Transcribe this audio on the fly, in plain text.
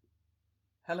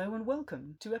Hello and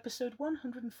welcome to episode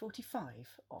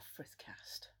 145 of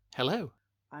Frithcast. Hello.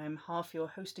 I am half your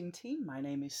hosting team. My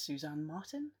name is Suzanne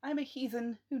Martin. I'm a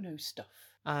heathen who knows stuff.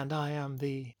 And I am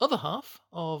the other half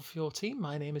of your team.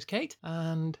 My name is Kate,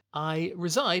 and I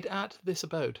reside at this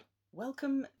abode.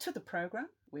 Welcome to the programme.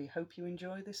 We hope you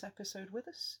enjoy this episode with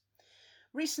us.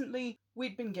 Recently,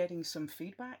 we'd been getting some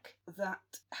feedback that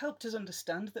helped us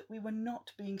understand that we were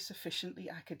not being sufficiently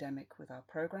academic with our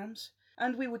programmes,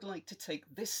 and we would like to take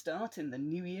this start in the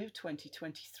new year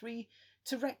 2023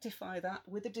 to rectify that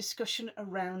with a discussion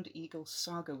around Egil's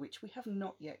Saga, which we have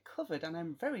not yet covered, and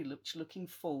I'm very much looking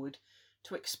forward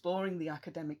to exploring the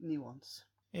academic nuance.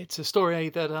 It's a story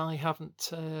that I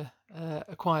haven't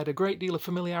acquired a great deal of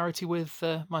familiarity with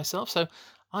myself, so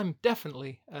I'm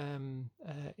definitely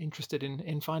interested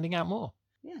in finding out more.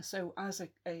 Yeah, so as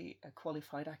a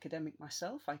qualified academic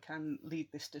myself, I can lead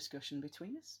this discussion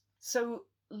between us. So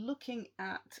looking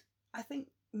at, I think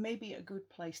maybe a good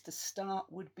place to start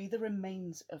would be the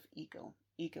remains of Egil.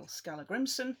 Egil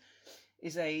Skallagrimsson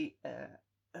is a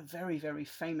very, very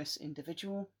famous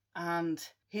individual, and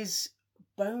his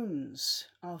bones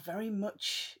are very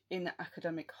much in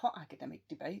hot academic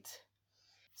debate.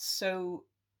 So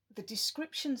the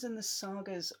descriptions in the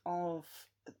sagas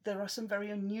there are some very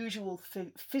unusual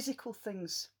physical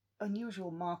things,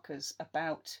 unusual markers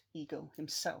about Egil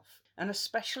himself, and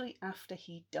especially after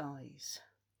he dies.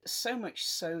 So much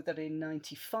so that in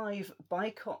 95,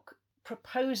 Baicock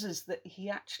proposes that he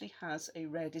actually has a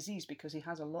rare disease because he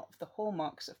has a lot of the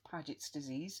hallmarks of Paget's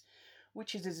disease,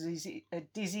 which is a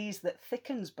disease that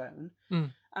thickens bone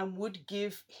and would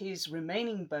give his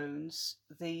remaining bones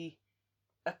the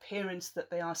appearance that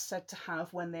they are said to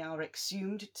have when they are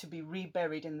exhumed to be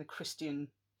reburied in the Christian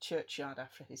churchyard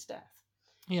after his death.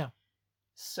 Yeah.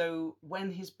 So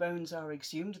when his bones are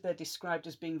exhumed, they're described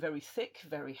as being very thick,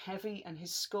 very heavy, and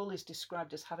his skull is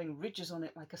described as having ridges on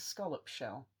it like a scallop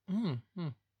shell.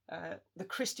 The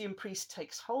Christian priest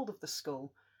takes hold of the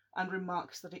skull and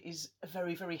remarks that it is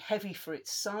very, very heavy for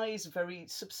its size, very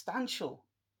substantial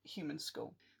human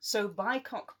skull. So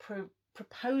Baicock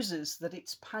proposes that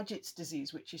it's Paget's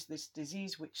disease, which is this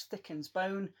disease which thickens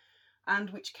bone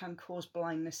and which can cause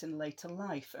blindness in later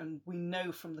life. And we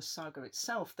know from the saga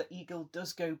itself that Egil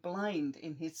does go blind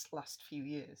in his last few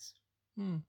years.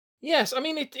 Yes, I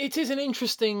mean it is an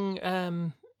interesting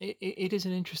it is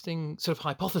an interesting sort of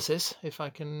hypothesis, if I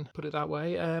can put it that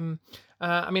way.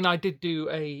 I mean, I did do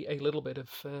a little bit of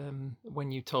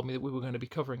when you told me that we were going to be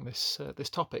covering this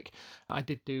topic. I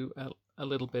did do a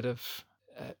little bit of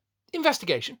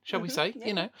investigation, shall we say?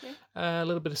 Yeah. A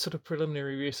little bit of sort of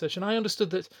preliminary research, and I understood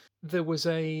that there was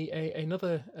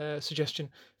another suggestion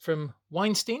from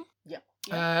Weinstein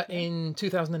in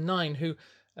 2009, who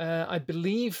I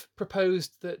believe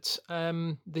proposed that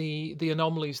the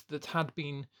anomalies that had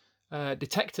been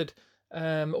detected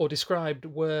or described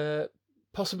were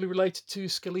possibly related to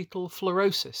skeletal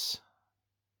fluorosis.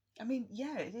 I mean,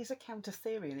 yeah, it is a counter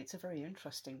theory, and it's a very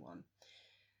interesting one.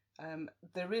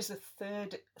 There is a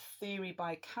third theory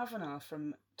by Kavanagh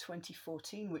from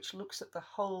 2014, which looks at the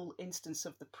whole instance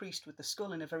of the priest with the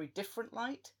skull in a very different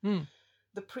light.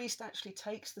 The priest actually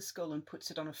takes the skull and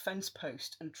puts it on a fence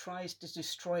post and tries to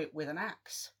destroy it with an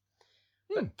axe,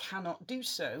 but cannot do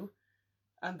so.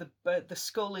 And the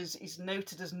skull is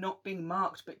noted as not being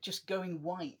marked, but just going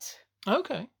white.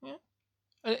 Okay, yeah.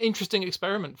 An interesting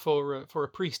experiment for a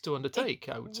priest to undertake,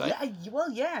 I would say. Yeah,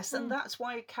 well, yes, and that's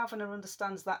why Kavanagh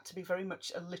understands that to be very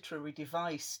much a literary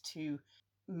device to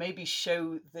maybe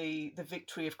show the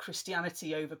victory of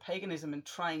Christianity over paganism and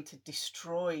trying to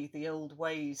destroy the old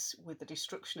ways with the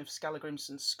destruction of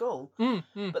Skallagrimsson's skull.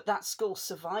 But that skull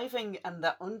surviving and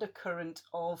that undercurrent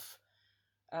of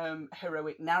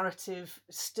heroic narrative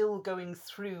still going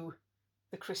through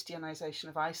the Christianization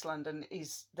of Iceland and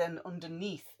is then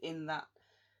underneath in that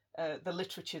the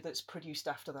literature that's produced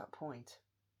after that point.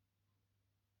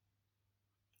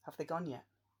 Have they gone yet?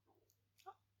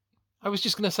 I was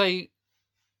just going to say,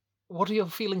 what are your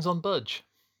feelings on Budge?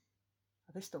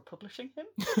 Are they still publishing him?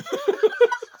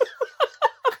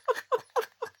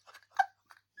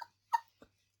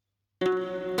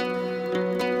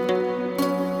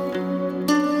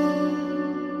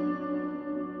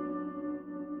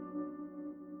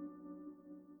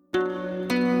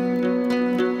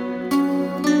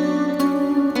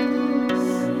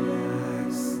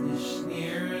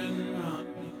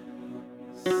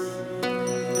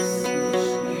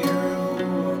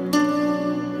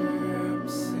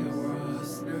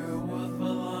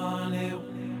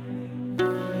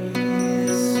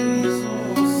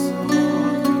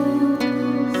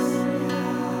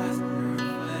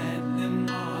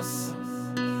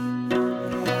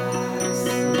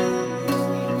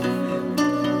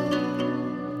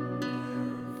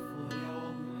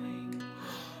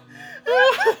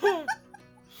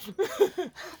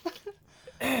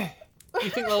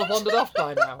 I'll have wandered off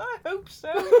by now. I hope so.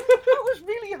 That was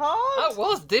really hard. That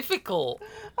was difficult.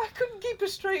 I couldn't keep a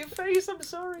straight face, I'm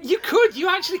sorry. You could. You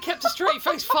actually kept a straight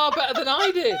face far better than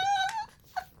I did.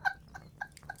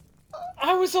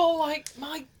 I was all like,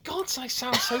 my God, I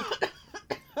sound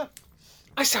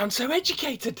so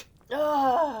educated.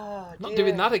 Oh, Not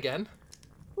doing that again.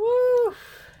 Woo.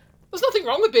 There's nothing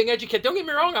wrong with being educated. Don't get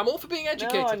me wrong. I'm all for being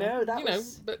educated. No, I know.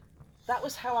 That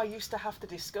was how I used to have to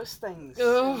discuss things.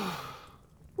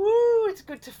 Woo, it's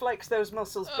good to flex those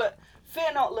muscles. But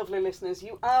fear not, lovely listeners.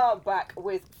 You are back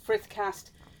with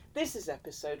Frithcast. This is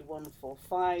episode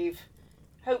 145.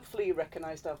 Hopefully you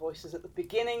recognised our voices at the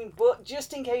beginning. But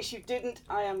just in case you didn't,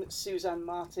 I am Suzanne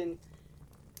Martin.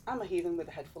 I'm a heathen with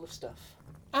a head full of stuff.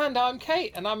 And I'm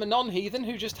Kate, and I'm a non-heathen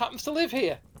who just happens to live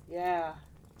here. Yeah.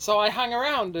 So I hang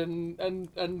around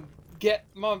and get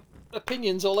my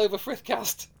opinions all over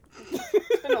Frithcast.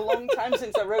 It's been a long time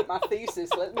since I wrote my thesis,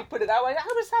 let me put it that way.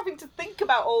 I was having to think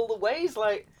about all the ways,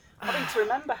 like, having to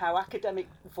remember how academic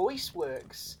voice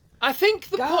works. I think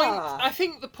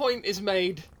the point is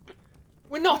made.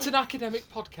 We're not an academic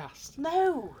podcast.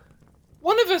 No.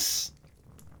 One of us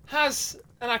has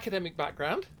an academic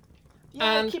background.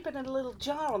 Yeah, and keep it in a little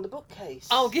jar on the bookcase.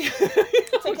 I'll give...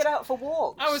 Take it out for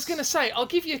walks. I was going to say, I'll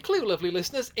give you a clue, lovely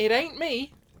listeners. It ain't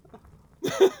me.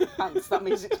 Pants, that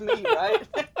means it's me, right?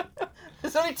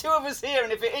 There's only two of us here,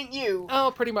 and if it ain't you...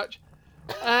 Oh, pretty much.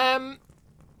 But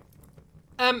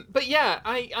yeah,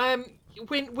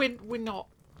 we're not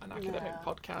an academic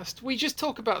podcast. We just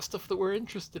talk about stuff that we're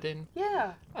interested in.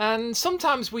 Yeah. And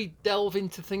sometimes we delve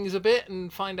into things a bit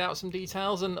and find out some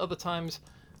details, and other times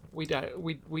we don't.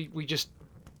 We just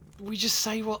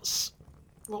say what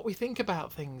we think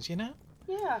about things, you know?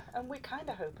 Yeah, and we're kind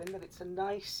of hoping that it's a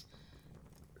nice,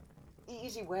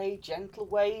 easy way, gentle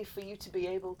way for you to be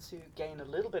able to gain a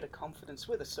little bit of confidence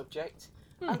with a subject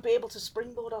and be able to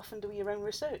springboard off and do your own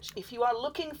research. If you are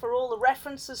looking for all the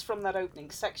references from that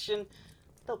opening section,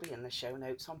 they'll be in the show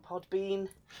notes on Podbean.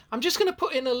 I'm just going to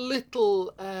put in a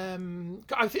little.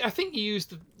 I think you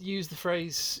used the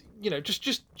phrase, you know,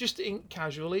 just in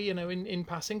casually, you know, in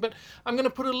passing. But I'm going to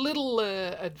put a little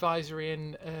advisory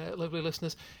in, lovely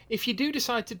listeners. If you do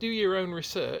decide to do your own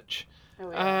research,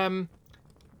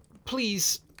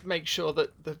 please make sure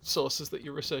that the sources that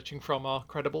you're researching from are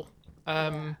credible.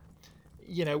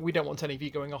 You know, we don't want any of you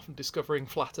going off and discovering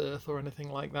flat Earth or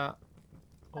anything like that.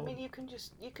 I mean, you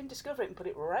can discover it and put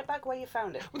it right back where you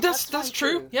found it. Well, that's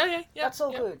true. Too. Yeah. That's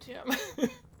all good. Yeah.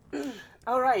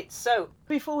 All right. So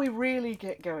before we really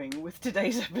get going with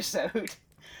today's episode,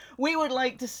 we would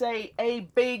like to say a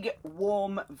big,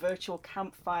 warm virtual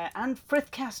campfire and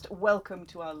Frithcast welcome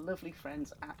to our lovely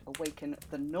friends at Awaken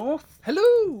the North.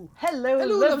 Hello,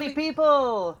 lovely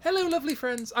people. Hello, lovely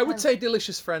friends. I would say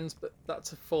delicious friends, but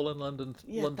that's a fallen London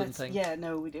thing. Yeah,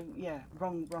 no, we do. Yeah,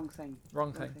 wrong thing.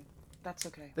 Wrong thing. That's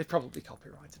okay. They probably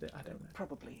copyrighted it. I don't know.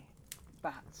 Probably.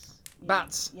 Bats.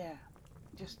 Bats. Yeah.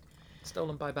 Just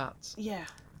stolen by bats. Yeah.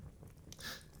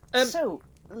 So,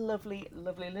 lovely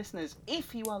listeners,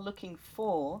 if you are looking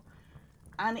for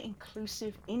an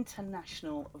inclusive,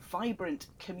 international, vibrant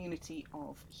community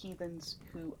of heathens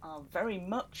who are very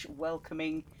much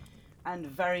welcoming and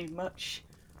very much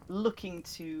looking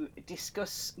to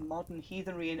discuss modern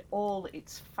heathenry in all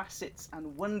its facets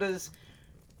and wonders,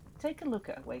 take a look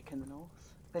at Awaken the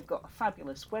North. They've got a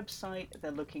fabulous website.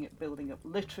 They're looking at building up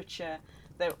literature.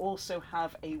 They also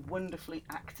have a wonderfully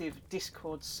active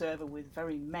Discord server with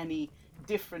very many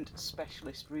different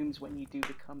specialist rooms when you do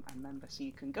become a member. So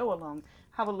you can go along,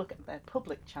 have a look at their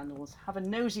public channels, have a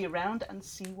nosy around and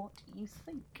see what you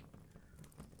think.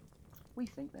 We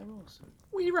think they're awesome.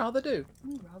 We rather do.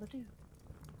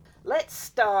 Let's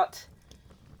start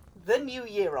the new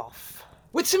year off.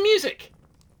 With some music.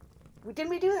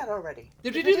 Didn't we do that already?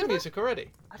 Did we do the music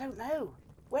already? I don't know.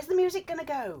 Where's the music going to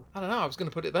go? I don't know. I was going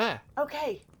to put it there.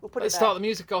 Okay, we'll put Let's it there. start the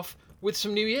music off with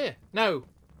some New Year. No,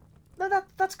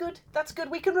 that's good. That's good.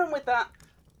 We can run with that.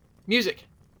 Music.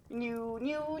 New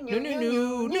year.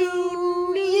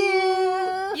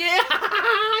 Yeah,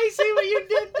 I see what you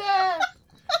did there.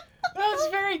 That's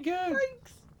very good.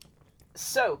 Thanks.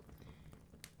 So,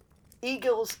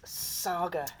 Egil's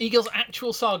Saga. Egil's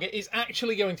actual saga is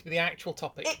actually going to be the actual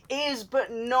topic. It is,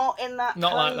 but not in that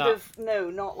not kind like that. of... No,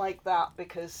 not like that,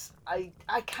 because I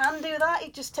can do that.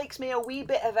 It just takes me a wee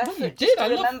bit of effort to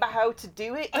remember how to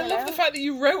do it. I love the fact that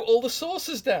you wrote all the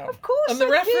sources down. Of course and the I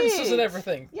references did. and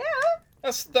everything. Yeah.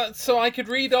 That's so I could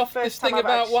read off this thing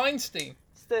about Weinstein.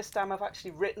 It's the first time I've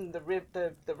actually written the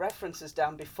references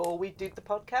down before we do the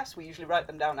podcast. We usually write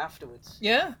them down afterwards.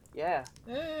 Yeah.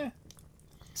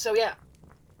 So yeah.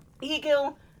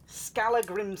 Egil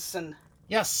Skallagrimsson.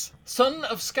 Yes, son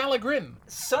of Skallagrim.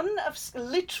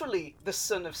 Literally the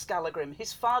son of Skallagrim.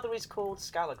 His father is called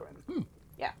Skallagrim.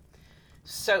 Yeah.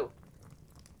 So,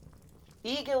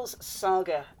 Egil's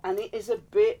Saga, and it is a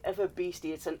bit of a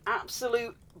beastie. It's an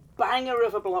absolute banger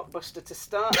of a blockbuster to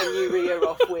start a new year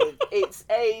off with. It's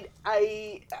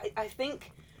I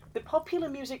think the popular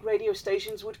music radio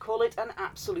stations would call it an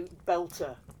absolute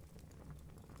belter.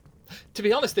 To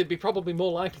be honest, they'd be probably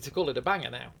more likely to call it a banger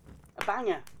now. A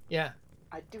banger? Yeah.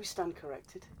 I do stand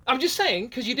corrected. I'm just saying,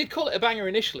 because you did call it a banger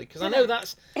initially, because I know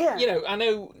that's, I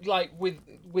know, like, with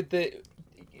the,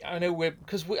 I know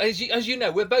because as you know,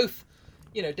 we're both,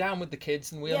 down with the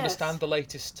kids, and we understand the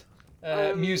latest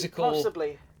musical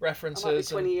possibly references. I might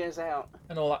be 20 years out.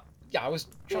 And all that. Yeah, I was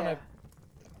trying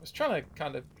to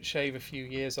kind of shave a few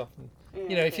years off, and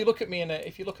if you look at me in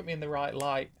the right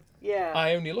light,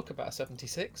 I only look about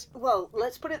 76. Well,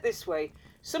 let's put it this way.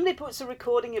 Somebody puts a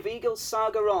recording of Egil's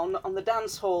Saga on the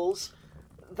dance halls,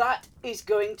 that is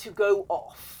going to go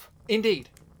off. Indeed.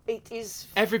 It is...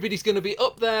 Everybody's going to be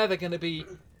up there, they're going to be...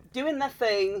 doing their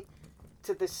thing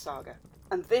to this saga.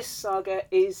 And this saga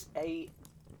is a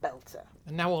belter.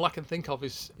 And now all I can think of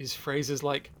is phrases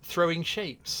like throwing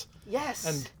shapes. Yes.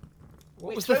 And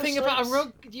what was the thing about a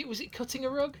rug? Was it cutting a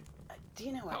rug? Do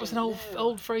you know? That was an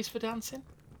old phrase for dancing.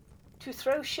 To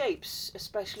throw shapes,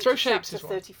 especially throw to shapes chapter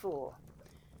 34.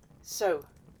 So,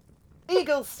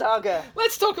 Egil's Saga.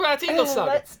 Let's talk about Egil's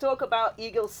Saga. Let's talk about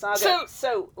Egil's Saga.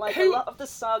 So a lot of the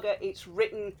saga, it's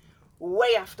written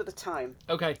way after the time.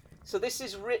 Okay. So this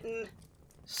is written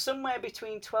somewhere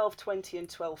between 1220 and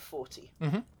 1240.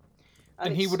 Mm-hmm.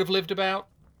 And he would have lived about?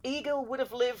 Egil would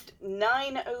have lived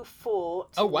 904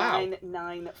 to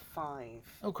 995.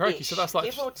 Oh, crikey. So that's like...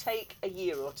 give or take a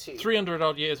year or two. 300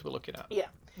 odd years we're looking at. Yeah.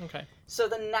 Okay. So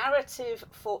the narrative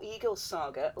for Egil's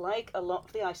Saga, like a lot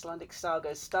of the Icelandic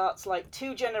sagas, starts like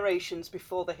 2 generations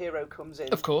before the hero comes in.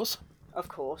 Of course. Of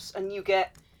course. And you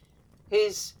get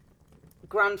his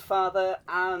grandfather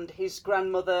and his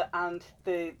grandmother and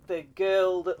the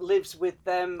girl that lives with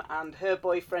them and her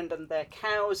boyfriend and their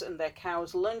cows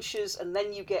lunches, and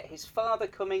then you get his father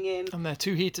coming in. And their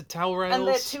 2 heated towel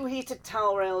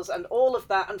rails. And all of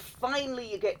that. And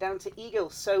finally you get down to Egil.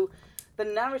 So the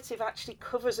narrative actually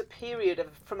covers a period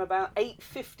of from about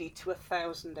 850 to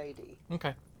 1000 AD.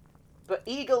 Okay. But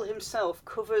Egil himself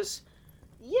covers,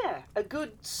 a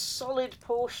good solid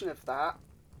portion of that,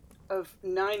 of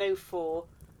 904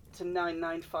 to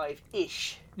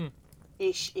 995-ish.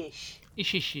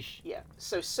 Ish. Yeah.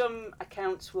 So some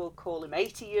accounts will call him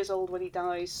 80 years old when he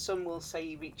dies. Some will say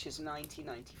he reaches 90,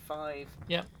 95.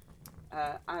 Yeah.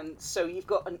 And so you've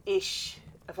got an ish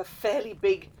of a fairly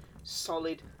big,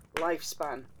 solid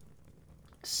lifespan.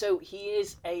 So he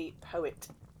is a poet.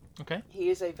 Okay. He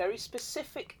is a very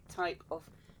specific type of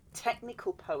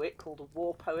technical poet called a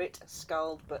war poet, a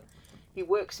skald, but he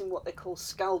works in what they call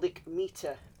skaldic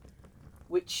meter,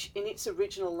 which in its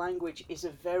original language is a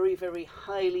very, very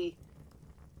highly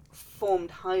formed,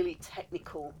 highly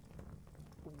technical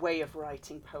way of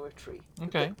writing poetry.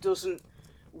 Okay. That doesn't,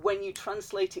 when you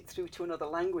translate it through to another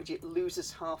language, it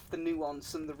loses half the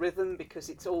nuance and the rhythm because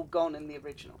it's all gone in the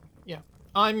original. Yeah.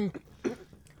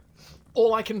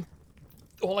 All I can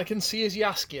see is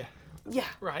Jaskier. Yeah.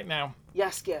 Right now.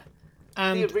 Jaskier.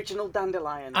 The original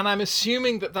dandelion. And I'm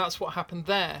assuming that that's what happened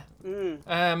there.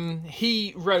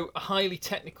 He wrote a highly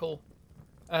technical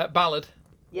ballad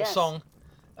or song.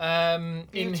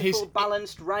 Beautiful,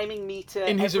 balanced, rhyming meter.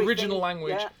 In his original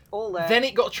language. Yeah, all there. Then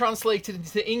it got translated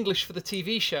into English for the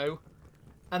TV show,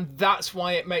 and that's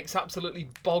why it makes absolutely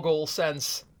bog-all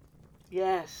sense.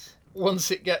 Yes.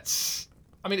 Once it gets...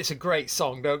 I mean, it's a great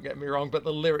song, don't get me wrong, but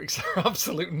the lyrics are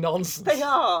absolute nonsense. They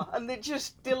are, and they're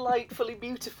just delightfully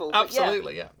beautiful.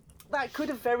 Absolutely, yeah. That could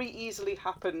have very easily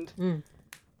happened.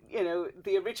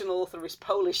 The original author is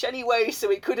Polish anyway, so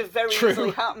it could have very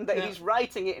easily happened that he's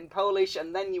writing it in Polish,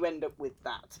 and then you end up with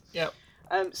that. Yeah.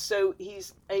 So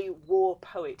he's a war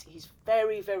poet. He's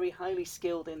very, very highly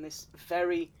skilled in this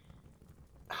very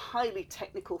highly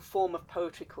technical form of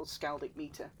poetry called skaldic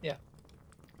meter. Yeah.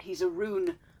 He's a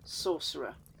rune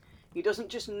sorcerer. He doesn't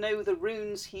just know the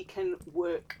runes, he can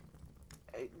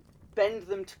bend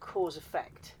them to cause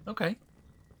effect. Okay.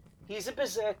 He's a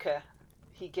berserker.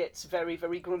 He gets very,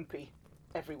 very grumpy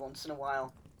every once in a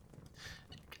while.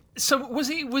 So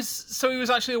he was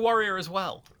actually a warrior as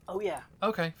well? Oh yeah.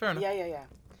 Okay, fair enough. Yeah.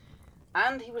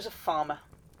 And he was a farmer.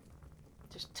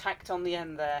 Just tacked on the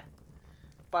end there.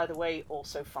 By the way,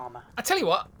 also farmer. I tell you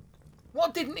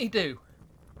what didn't he do?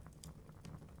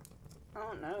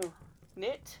 Oh no.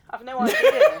 Knit? I've no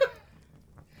idea.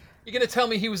 You're going to tell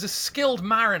me he was a skilled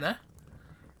mariner?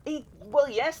 Well,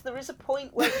 yes, there is a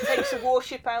point where he takes a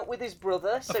warship out with his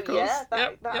brother, so yeah,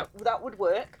 that would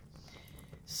work.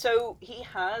 So he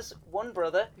has one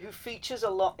brother who features a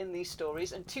lot in these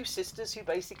stories and two sisters who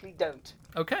basically don't.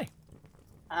 Okay.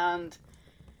 And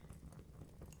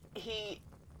he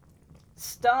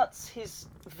starts his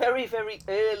very, very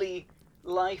early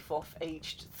life off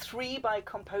aged 3 by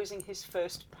composing his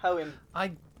first poem.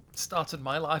 I started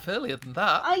my life earlier than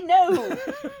that. I know!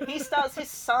 He starts his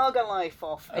saga life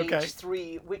off Okay. age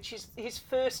 3, which is his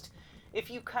first, if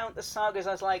you count the sagas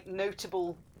as like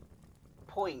notable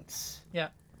points. Yeah.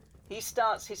 He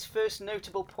starts his first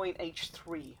notable point age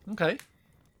 3. Okay.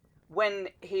 When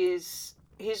his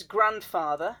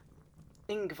grandfather,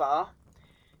 Ingvar,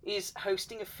 is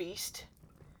hosting a feast,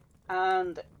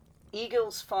 and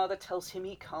Egil's father tells him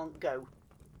he can't go.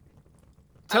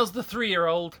 Tells the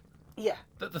 3-year-old Yeah.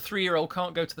 that the 3-year-old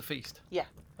can't go to the feast. Yeah.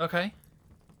 Okay.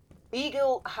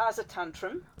 Egil has a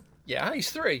tantrum. Yeah, he's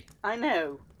 3. I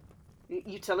know.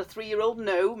 You tell a 3-year-old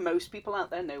no, most people out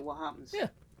there know what happens. Yeah.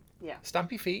 Yeah.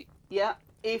 Stamp your feet. Yeah.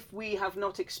 If we have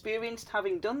not experienced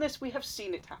having done this, we have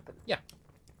seen it happen. Yeah.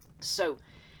 So,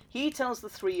 he tells the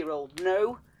 3-year-old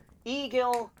no.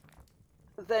 Egil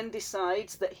then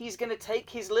decides that he's going to take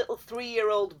his little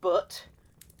 3-year-old butt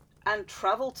and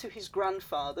travel to his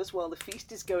grandfather's while the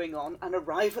feast is going on and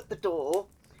arrive at the door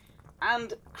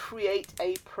and create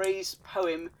a praise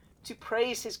poem to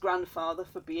praise his grandfather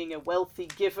for being a wealthy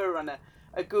giver and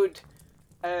a good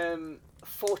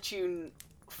fortune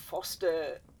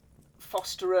fosterer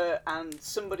and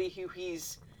somebody who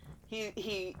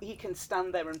he can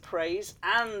stand there and praise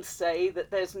and say that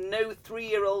there's no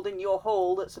 3-year-old in your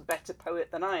hall that's a better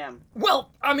poet than I am. Well,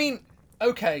 I mean,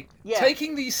 okay. Yeah.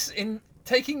 Taking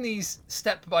these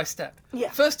step by step.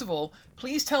 Yeah. First of all,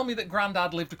 please tell me that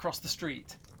Grandad lived across the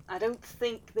street. I don't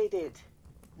think they did.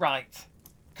 Right.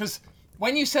 Because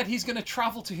when you said he's going to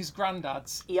travel to his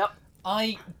granddad's, Yep.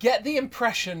 I get the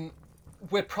impression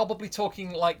we're probably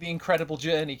talking like the Incredible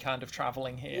Journey kind of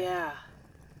travelling here. Yeah.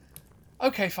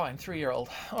 Okay, fine, 3-year-old.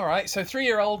 All right, so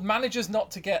 3-year-old manages not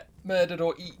to get murdered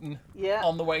or eaten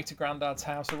on the way to Grandad's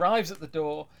house, arrives at the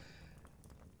door,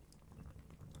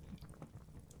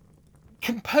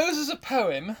 composes a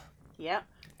poem. Yeah.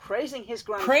 Praising his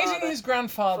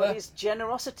grandfather for his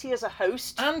generosity as a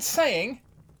host. And saying,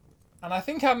 and I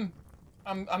think I'm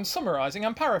summarising,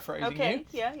 I'm paraphrasing you. Okay,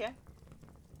 yeah.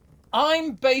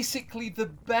 I'm basically the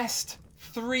best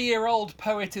 3-year-old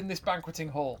poet in this banqueting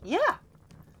hall. Yeah.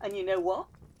 And you know what?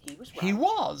 He was right. He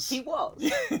was.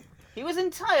 He was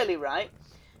entirely right.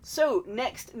 So,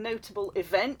 next notable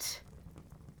event.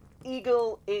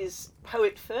 Egil is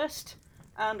poet first,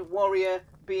 and warrior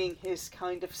being his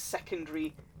kind of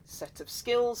secondary set of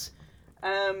skills.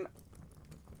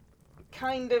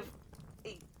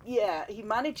 He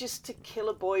manages to kill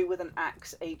a boy with an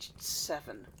axe aged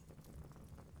 7.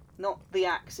 Not the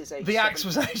axe is aged 7. The axe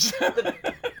was aged 7.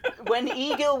 When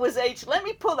Egil was aged... Let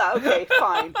me pull that. Okay,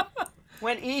 fine.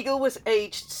 When Egil was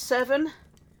aged 7,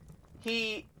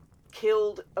 he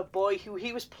killed a boy who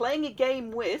he was playing a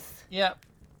game with. Yeah.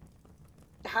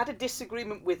 Had a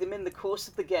disagreement with him in the course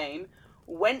of the game.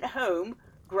 Went home,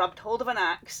 grabbed hold of an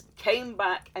axe, came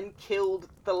back and killed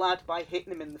the lad by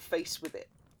hitting him in the face with it.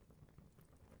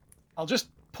 I'll just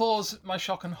pause my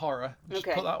shock and horror. Just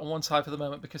put that on one side for the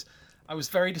moment because I was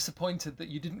very disappointed that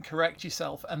you didn't correct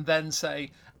yourself and then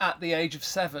say, at the age of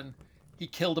 7, he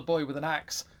killed a boy with an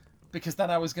axe. Because then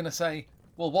I was going to say,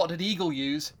 well, what did Egil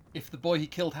use if the boy he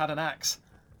killed had an axe?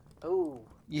 Oh.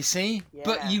 You see? Yeah.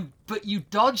 But you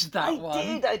dodged that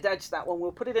one. I dodged that one.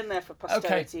 We'll put it in there for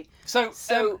posterity. Okay.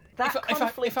 So that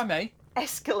conflict if I may,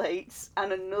 escalates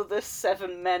and another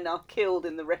 7 men are killed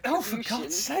in the retribution. Oh, for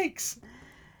God's sakes.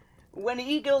 When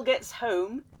Egil gets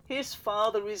home, his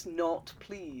father is not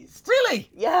pleased. Really?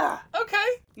 Yeah. Okay.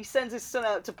 He sends his son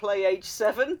out to play age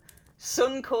 7.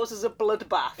 Son causes a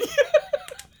bloodbath.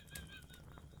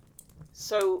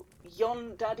 So,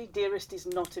 yon daddy dearest is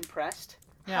not impressed.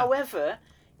 Yeah. However,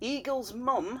 Egil's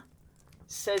mum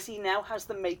says he now has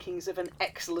the makings of an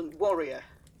excellent warrior.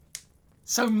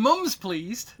 So Mum's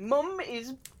pleased? Mum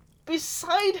is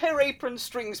beside her apron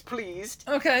strings pleased.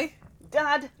 Okay.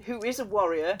 Dad, who is a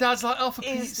warrior, Dad's like, oh, for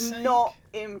Pete's is sake. not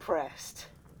impressed.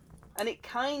 And it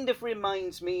kind of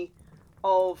reminds me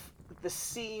of the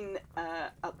scene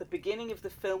at the beginning of the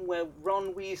film where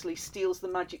Ron Weasley steals the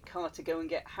magic car to go and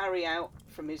get Harry out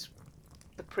from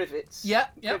the privets.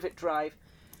 Privet drive.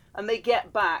 And they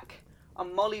get back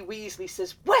and Molly Weasley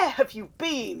says, "Where have you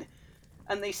been?"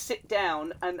 And they sit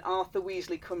down and Arthur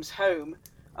Weasley comes home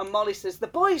And Molly says, the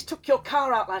boys took your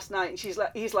car out last night. And he's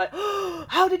like, oh,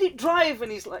 how did it drive?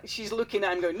 And she's looking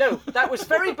at him going, no, that was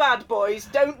very bad, boys.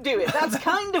 Don't do it. That's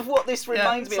kind of what this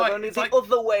reminds me of, only the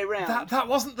other way around. That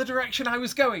wasn't the direction I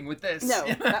was going with this. No,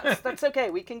 that's okay.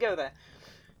 We can go there.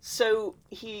 So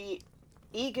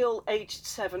Egil, aged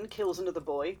 7, kills another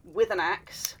boy with an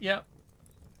axe. Yeah.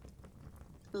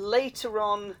 Later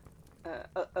on,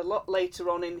 a lot later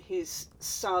on in his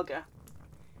saga,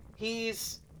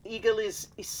 Egil is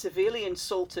severely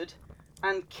insulted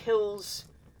and kills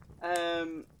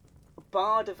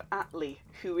Bard of Atli,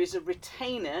 who is a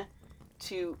retainer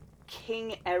to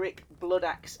King Eric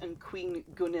Bloodaxe and Queen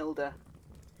Gunilda.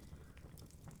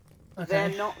 Okay.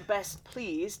 They're not best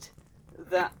pleased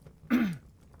that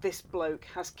this bloke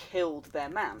has killed their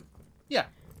man. Yeah.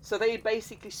 So they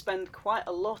basically spend quite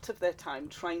a lot of their time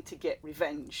trying to get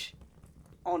revenge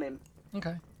on him.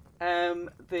 Okay.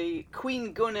 The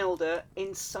Queen Gunilda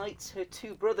incites her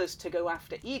 2 brothers to go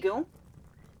after Egil,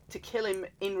 to kill him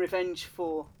in revenge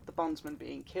for the bondsman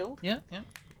being killed. Yeah, yeah.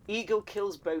 Egil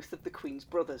kills both of the Queen's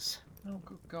brothers. Oh,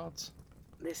 good gods.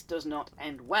 This does not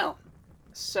end well.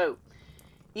 So,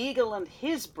 Egil and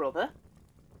his brother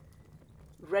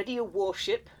ready a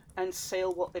warship and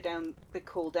sail what they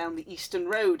call down the Eastern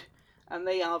Road. And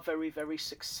they are very, very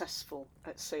successful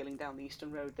at sailing down the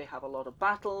Eastern Road. They have a lot of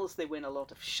battles, they win a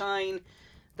lot of shine.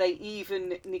 They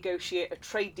even negotiate a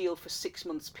trade deal for 6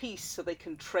 months' peace so they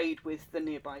can trade with the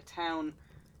nearby town.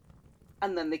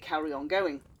 And then they carry on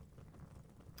going.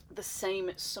 The same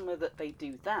summer that they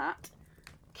do that,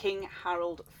 King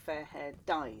Harold Fairhair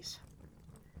dies.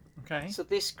 Okay. So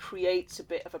this creates a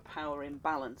bit of a power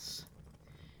imbalance.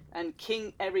 And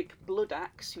King Eric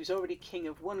Bloodaxe, who's already king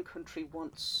of one country,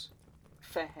 wants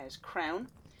Fairhair's crown.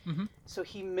 Mm-hmm. So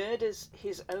he murders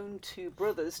his own 2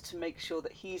 brothers to make sure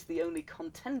that he's the only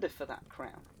contender for that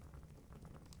crown.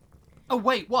 Oh,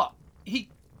 wait, what?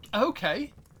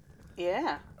 Okay.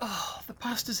 Yeah. Oh, the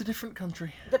past is a different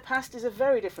country. The past is a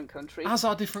very different country. As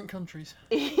are different countries.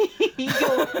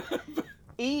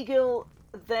 Egil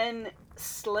then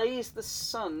slays the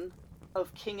son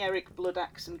of King Eric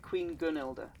Bloodaxe and Queen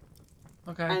Gunilda.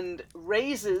 Okay. And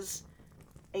raises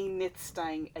a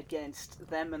Nithstang against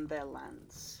them and their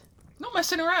lands. Not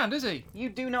messing around, is he? You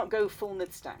do not go full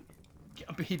Nithstang.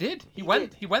 Yeah, but he did. He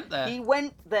went there. He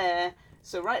went there.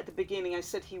 So right at the beginning I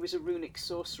said he was a runic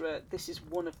sorcerer. This is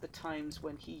one of the times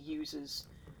when he uses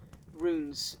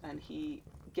runes, and he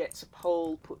gets a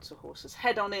pole, puts a horse's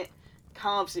head on it,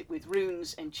 carves it with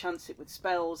runes, enchants it with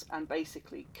spells, and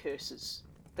basically curses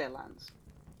their lands.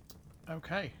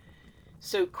 Okay.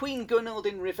 So Queen Gunilda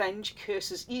in revenge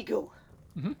curses Egil.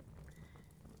 Mm-hmm.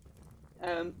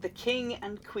 The king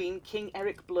and queen, King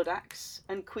Eric Bloodaxe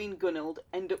and Queen Gunilda,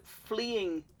 end up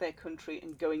fleeing their country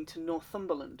and going to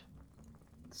Northumberland.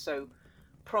 So,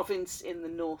 province in the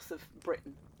north of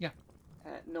Britain. Yeah.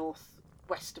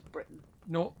 North-west of Britain.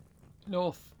 North.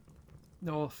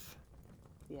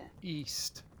 Yeah.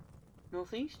 East.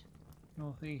 Northeast?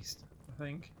 Northeast, I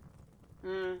think.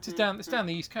 Mm-hmm. It's down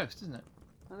the east coast, isn't it?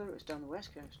 I thought it was down the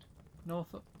west coast. North.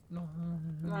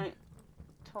 Right.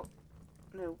 Top.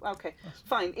 No. Okay.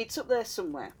 Fine. It's up there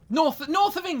somewhere. North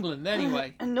of England,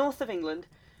 anyway. And north of England.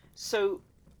 So,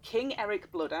 King Eric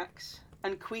Bloodaxe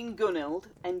and Queen Gunilda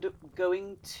end up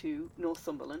going to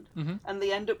Northumberland, mm-hmm. and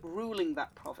they end up ruling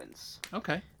that province.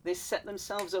 Okay. They set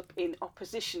themselves up in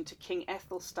opposition to King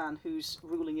Ethelstan, who's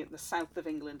ruling in the south of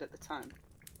England at the time.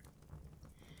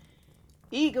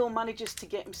 Egil manages to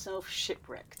get himself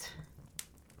shipwrecked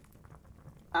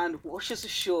and washes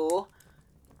ashore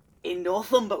in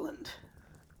Northumberland.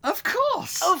 Of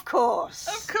course! Of course!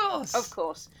 Of course! Of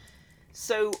course.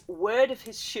 So, word of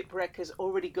his shipwreck has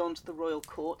already gone to the royal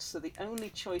court, so the only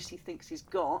choice he thinks he's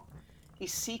got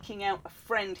is seeking out a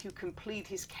friend who can plead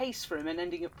his case for him and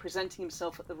ending up presenting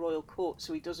himself at the royal court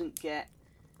so he doesn't get,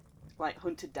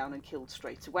 hunted down and killed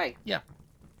straight away. Yeah.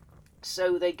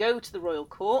 So they go to the royal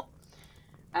court,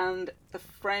 and the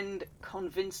friend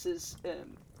convinces...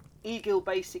 Egil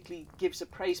basically gives a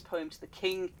praise poem to the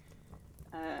king,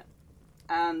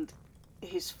 and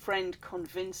his friend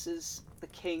convinces the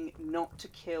king not to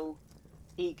kill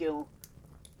Egil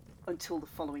until the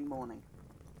following morning.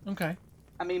 Okay.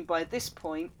 I mean, by this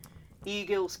point,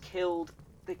 Egil's killed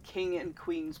the king and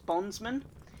queen's bondsman.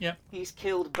 Yeah. He's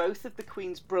killed both of the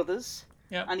queen's brothers.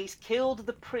 Yeah. And he's killed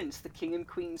the prince, the king and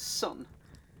queen's son.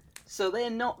 So they're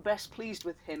not best pleased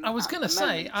with him. I was going to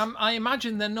say, I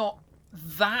imagine they're not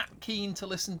that keen to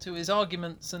listen to his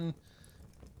arguments and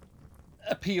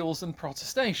appeals and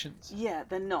protestations. Yeah,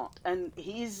 they're not. And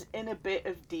he's in a bit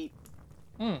of deep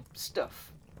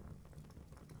stuff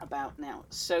about now.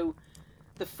 So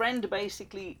the friend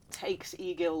basically takes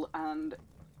Egil and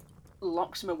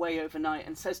locks him away overnight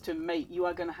and says to him, mate, you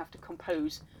are going to have to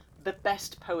compose the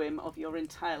best poem of your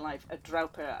entire life, a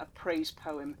draupa, a praise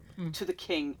poem to the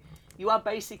king. You are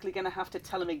basically going to have to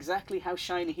tell him exactly how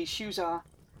shiny his shoes are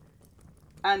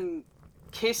and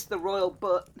kiss the royal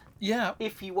butt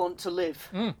if you want to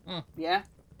live. Yeah?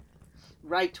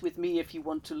 Write with me if you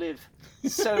want to live.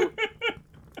 So,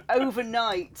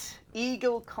 overnight,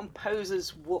 Egil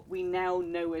composes what we now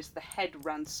know as the Head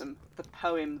Ransom, the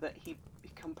poem that he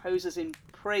composes in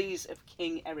praise of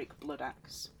King Eric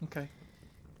Bloodaxe. Okay.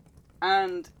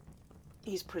 And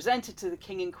he's presented to the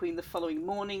king and queen the following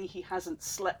morning. He hasn't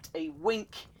slept a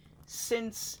wink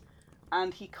since,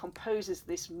 and he composes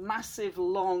this massive,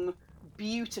 long,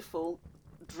 beautiful,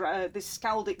 this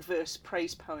skaldic verse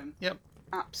praise poem. Yep.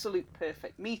 Absolute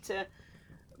perfect meter,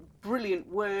 brilliant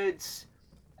words,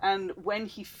 and when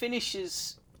he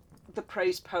finishes the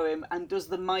praise poem and does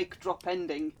the mic drop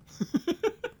ending,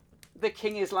 the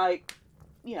king is like,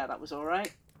 yeah, that was all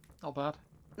right. Not bad.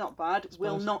 Not bad.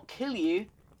 Will not kill you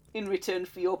in return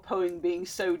for your poem being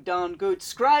so darn good.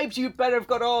 Scribes, you better have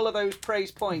got all of those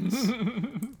praise points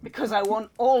because I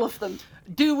want all of them.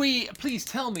 Do we please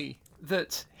tell me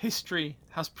that history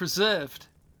has preserved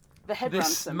the Head this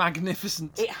Ransom?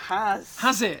 Magnificent. It has.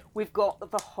 Has it? We've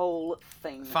got the whole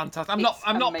thing. Fantastic. I'm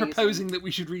not proposing that we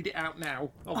should read it out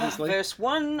now, obviously. Verse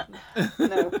 1.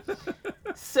 No.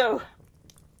 So,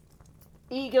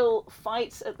 Egil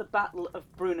fights at the Battle of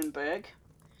Brunanburg,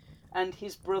 and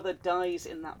his brother dies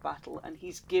in that battle, and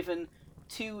he's given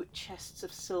 2 chests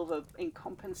of silver in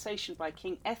compensation by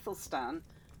King Ethelstan,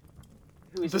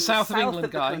 who is the south of England the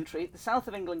guy. Country. The south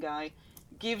of England guy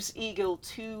gives Egil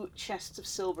 2 chests of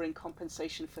silver in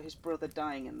compensation for his brother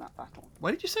dying in that battle.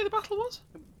 Where did you say the battle was?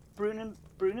 Brunanburg?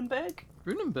 Brunanburg?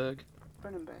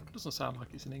 Brunanburg. Doesn't sound like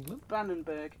it's in England.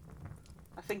 Brandenburg.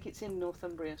 I think it's in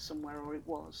Northumbria somewhere, or it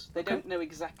was. They don't know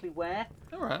exactly where.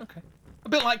 All right, okay. A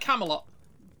bit like Camelot.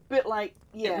 Bit like,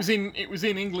 yeah. It was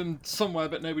in England somewhere,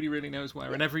 but nobody really knows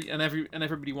where, and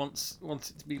everybody wants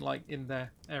it to be like in their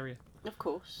area. Of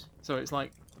course. So it's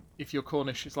like, if you're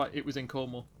Cornish, it's like it was in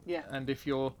Cornwall. Yeah. And if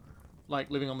you're like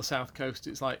living on the south coast,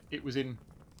 it's like it was in,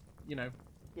 Yeah.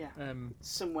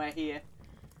 Somewhere here.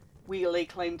 We lay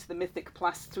claim to the mythic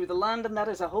pass through the land, and that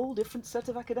is a whole different set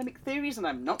of academic theories, and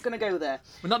I'm not going to go there.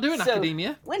 We're not doing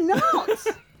academia. We're not!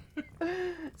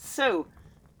 So,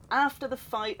 after the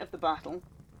fight of the battle,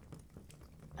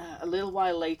 a little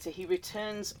while later, he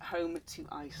returns home to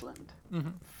Iceland. Mm-hmm.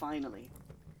 Finally.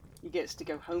 He gets to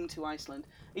go home to Iceland.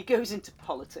 He goes into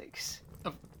politics.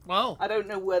 Well, I don't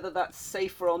know whether that's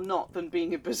safer or not than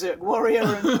being a berserk warrior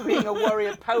and being a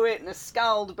warrior poet and a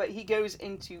skald, but he goes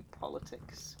into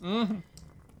politics. Mm-hmm.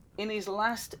 In his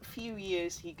last few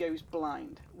years, he goes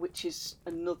blind, which is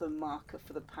another marker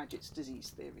for the Paget's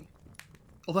disease theory.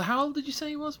 Although, how old did you say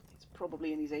he was? He's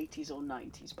probably in his 80s or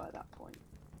 90s by that point.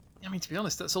 I mean, to be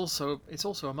honest, it's also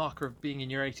a marker of being in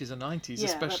your 80s or 90s,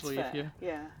 especially if you're,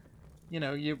 you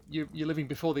know, you're living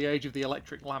before the age of the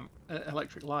electric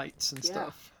lights and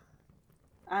stuff.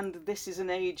 And this is an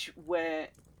age where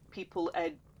people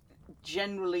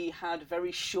generally had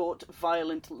very short,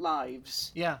 violent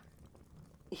lives. Yeah.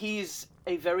 He's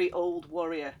a very old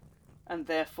warrior, and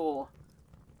therefore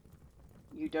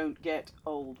you don't get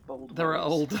old, bold warriors. There are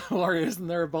old warriors and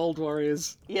there are bold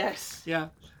warriors. Yes. Yeah.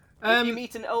 If you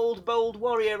meet an old, bold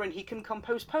warrior and he can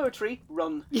compose poetry,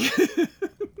 run.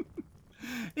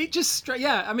 It just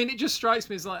strikes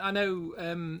me as like, I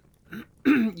know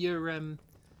your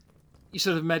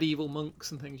sort of medieval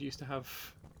monks and things used to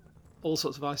have all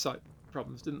sorts of eyesight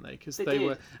problems, didn't they? Because they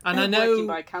were, and I know working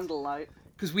by candlelight.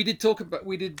 Because we did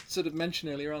sort of mention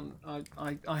earlier on.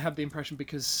 I had the impression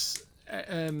because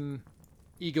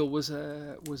Egil was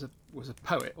a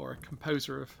poet or a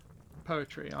composer of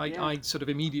poetry. I sort of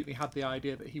immediately had the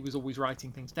idea that he was always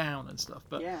writing things down and stuff.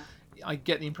 But I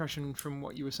get the impression from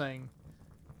what you were saying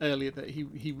earlier that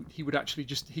he would actually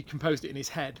he composed it in his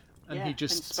head and he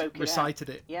just recited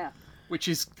it. Yeah. Which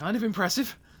is kind of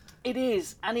impressive. It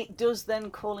is, and it does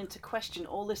then call into question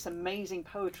all this amazing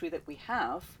poetry that we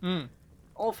have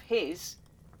of his.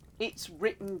 It's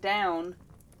written down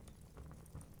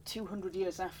 200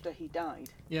 years after he died.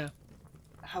 Yeah.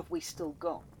 Have we still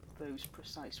got those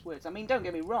precise words? I mean, don't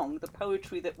get me wrong, the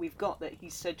poetry that we've got that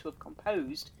he's said to have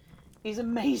composed is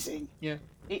amazing. Yeah.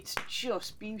 It's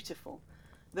just beautiful.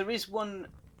 There is one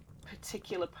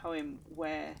particular poem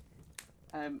where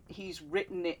he's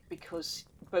written it because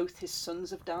both his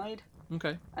sons have died.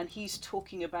 Okay. And he's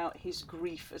talking about his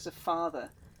grief as a father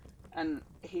And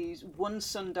one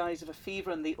son dies of a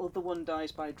fever and the other one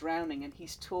dies by drowning, and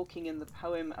he's talking in the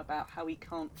poem about how he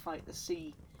can't fight the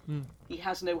sea. He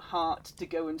has no heart to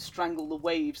go and strangle the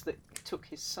waves that took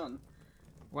his son.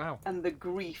 Wow. And the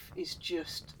grief is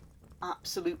just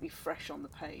absolutely fresh on the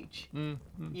page.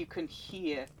 You can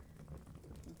hear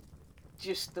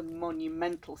just the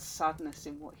monumental sadness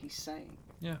in what he's saying.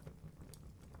 Yeah.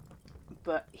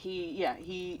 But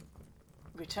he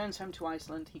returns home to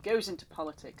Iceland. He goes into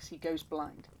politics. He goes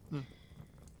blind.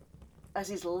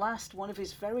 As one of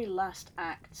his very last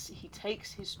acts, he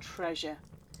takes his treasure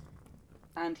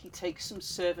and he takes some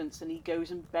servants and he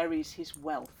goes and buries his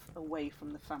wealth away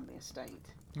from the family estate.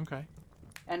 Okay.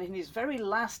 And in his very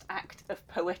last act of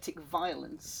poetic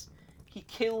violence, he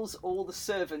kills all the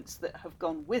servants that have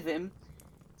gone with him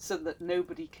so that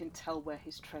nobody can tell where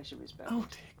his treasure is buried. Oh,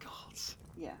 dear God.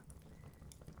 Yeah.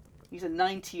 He's a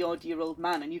 90-odd-year-old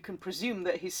man, and you can presume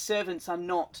that his servants are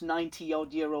not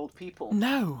 90-odd-year-old people.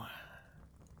 No.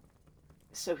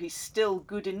 So he's still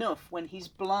good enough when he's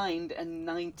blind and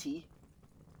 90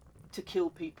 to kill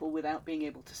people without being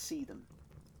able to see them.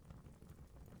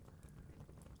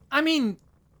 I mean,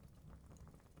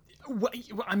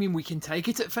 we can take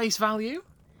it at face value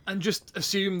and just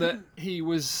assume that he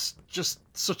was just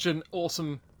such an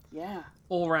awesome,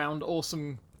 all-round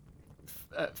awesome,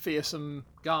 fearsome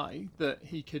guy that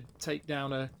he could take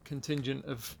down a contingent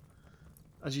of,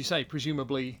 as you say,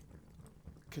 presumably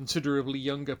considerably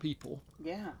younger people.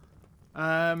 Yeah.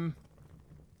 I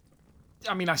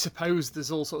mean, I suppose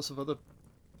there's all sorts of other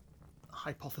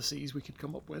hypotheses we could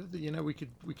come up with. You know, we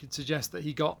could suggest that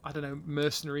he got, I don't know,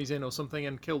 mercenaries in or something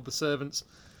and killed the servants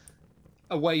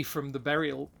away from the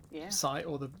burial site,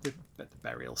 or the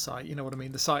burial site. You know what I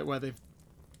mean? The site where they've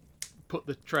put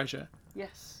the treasure.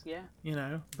 Yes. Yeah. You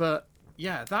know, but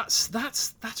yeah, that's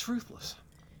ruthless.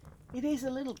 It is a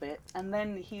little bit, and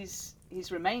then his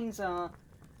remains are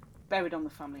buried on the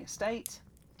family estate.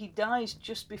 He dies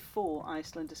just before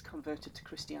Iceland is converted to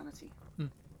Christianity.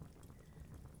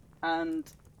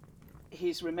 And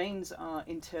his remains are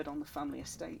interred on the family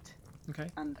estate. Okay.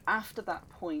 And after that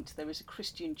point, there is a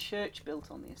Christian church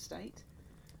built on the estate,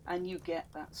 and you get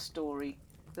that story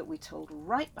that we told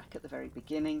right back at the very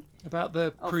beginning about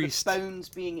the priest, the bones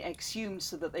being exhumed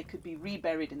so that they could be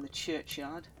reburied in the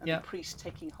churchyard, and the priest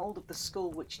taking hold of the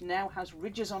skull, which now has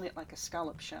ridges on it like a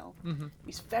scallop shell.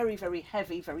 It's very, very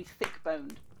heavy, very thick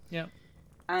boned. Yeah.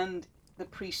 And the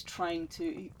priest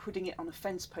putting it on a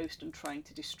fence post and trying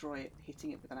to destroy it,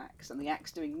 hitting it with an axe, and the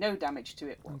axe doing no damage to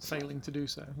it whatsoever. And failing to do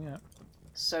so. Yeah.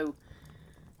 So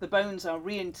the bones are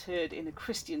reinterred in a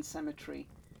Christian cemetery,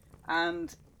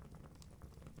 and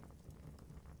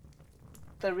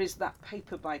there is that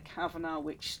paper by Kavanagh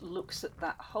which looks at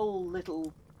that whole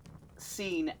little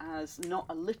scene as not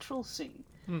a literal scene,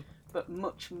 but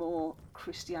much more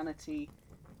Christianity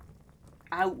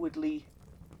outwardly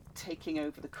taking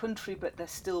over the country, but there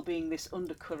still being this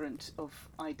undercurrent of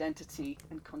identity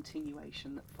and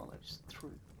continuation that follows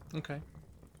through. Okay.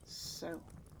 So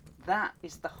that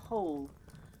is the whole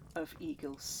of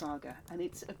Egil's saga, and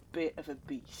it's a bit of a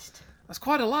beast. That's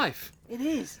quite a life. It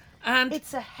is. And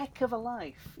it's a heck of a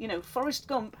life. You know, Forrest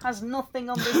Gump has nothing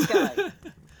on this guy.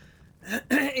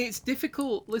 It's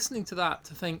difficult listening to that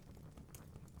to think.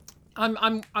 I'm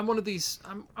one of these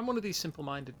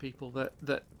simple-minded people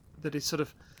that is sort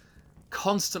of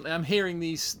constantly. I'm hearing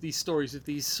these stories of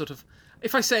these sort of,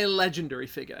 if I say a legendary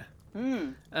figure.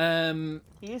 He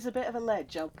is a bit of a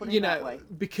ledge. I'll put it that way.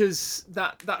 Because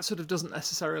that sort of doesn't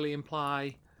necessarily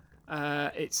imply.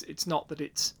 It's not that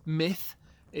it's myth.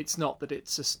 It's not that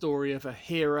it's a story of a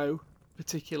hero,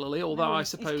 particularly. Although I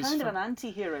suppose he's kind of an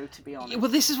anti-hero, to be honest. Well,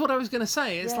 this is what I was going to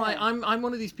say. It's like I'm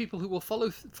one of these people who will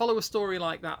follow a story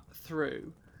like that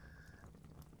through.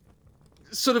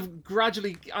 Sort of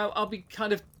gradually, I'll be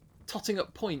kind of totting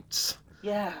up points.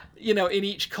 Yeah. You know, in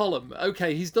each column.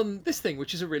 Okay, he's done this thing,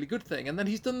 which is a really good thing, and then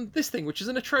he's done this thing, which is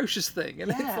an atrocious thing,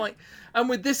 and it's like, and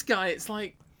with this guy, it's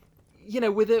like, you know,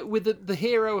 with the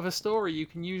hero of a story, you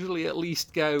can usually at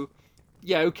least go,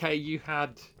 yeah, okay, you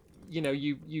had, you know,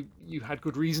 you had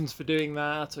good reasons for doing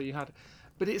that, or you had,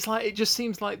 but it's like, it just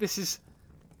seems like this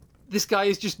guy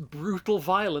is just brutal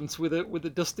violence with a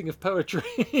dusting of poetry.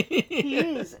 He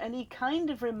is, and he kind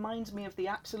of reminds me of the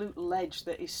absolute ledge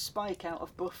that is Spike out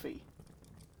of Buffy.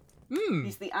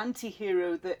 He's the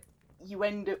anti-hero that you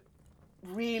end up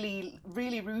really,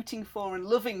 really rooting for and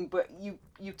loving, but you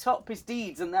top his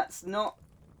deeds, and that's not,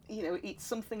 you know, it's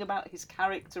something about his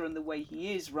character and the way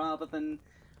he is rather than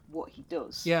what he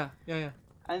does. Yeah.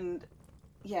 And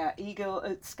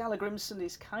Egil Skallagrimsson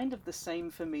is kind of the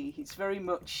same for me. He's very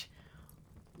much,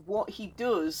 what he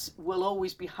does will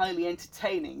always be highly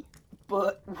entertaining,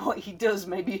 but what he does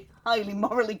may be highly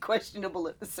morally questionable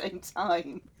at the same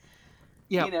time.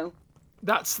 Yeah, you know,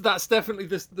 that's definitely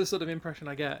the sort of impression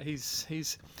I get.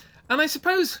 He's, and I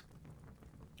suppose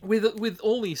with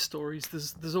all these stories,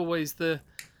 there's always the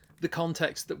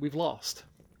context that we've lost,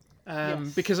 yes.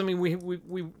 because I mean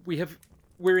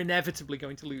we're inevitably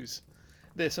going to lose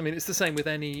this. I mean, it's the same with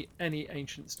any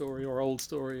ancient story or old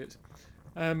story.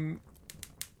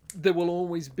 There will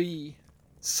always be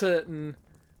certain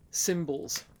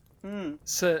symbols,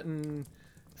 certain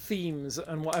themes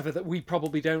and whatever that we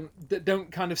probably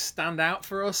don't kind of stand out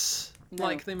for us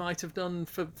like they might have done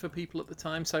for people at the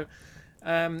time. So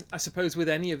I suppose with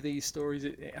any of these stories,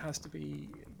 it has to be,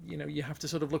 you have to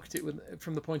sort of look at it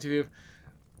from the point of view of,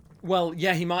 well,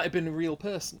 yeah, he might have been a real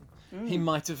person. He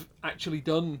might have actually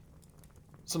done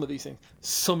some of these things.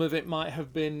 Some of it might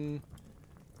have been,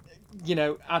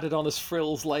 added on as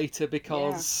frills later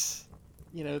because,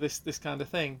 this kind of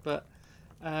thing. But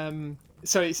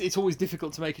so it's always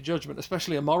difficult to make a judgment,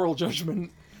 especially a moral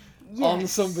judgment on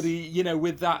somebody,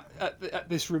 with that at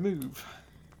this remove.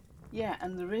 Yeah,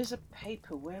 and there is a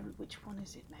paper, which one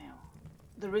is it now?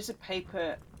 There is a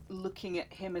paper looking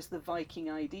at him as the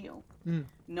Viking ideal.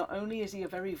 Not only is he a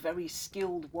very, very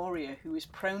skilled warrior who is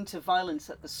prone to violence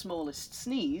at the smallest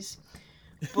sneeze,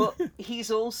 but he's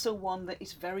also one that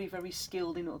is very, very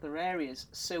skilled in other areas.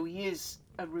 So he is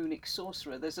a runic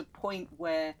sorcerer. There's a point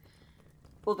where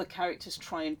other characters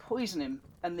try and poison him,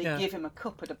 and they give him a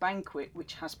cup at a banquet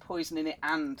which has poison in it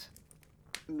and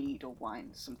mead or wine,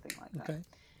 something like that. Okay.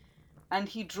 And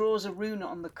he draws a rune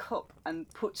on the cup and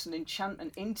puts an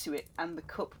enchantment into it, and the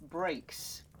cup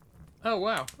breaks. Oh,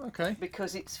 wow. Okay.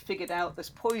 Because it's figured out there's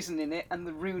poison in it, and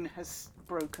the rune has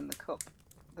broken the cup.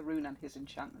 The rune and his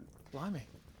enchantment. Blimey.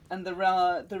 And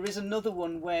there is another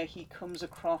one where he comes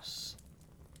across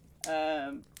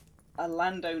a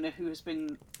landowner who has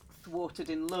been thwarted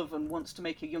in love and wants to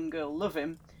make a young girl love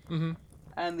him. Mm-hmm.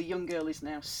 And the young girl is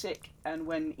now sick, and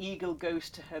when Egil goes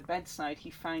to her bedside, he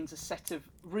finds a set of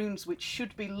runes which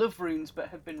should be love runes but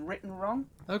have been written wrong.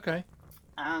 Okay.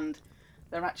 And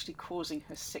they're actually causing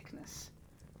her sickness.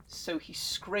 So he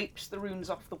scrapes the runes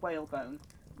off the whalebone,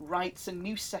 writes a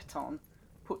new set on,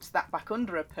 puts that back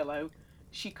under her pillow.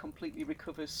 She completely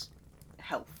recovers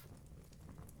health.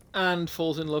 And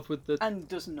falls in love with the... And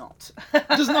does not.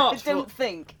 Does not?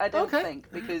 I don't think,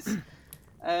 because...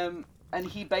 and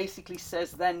he basically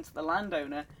says then to the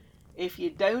landowner, if you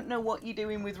don't know what you're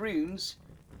doing with runes,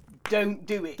 don't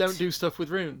do it. Don't do stuff with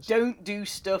runes. Don't do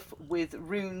stuff with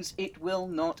runes. It will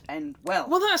not end well.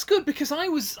 Well, that's good, because I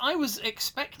was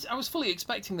fully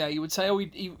expecting there you would say, oh,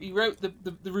 he wrote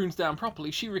the runes down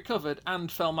properly. She recovered and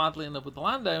fell madly in love with the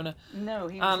landowner. No,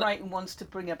 he was writing once to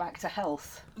bring her back to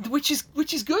health. Which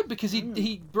is good, because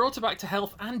he brought her back to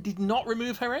health and did not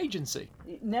remove her agency.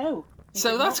 No.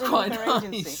 So that's quite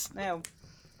nice. No.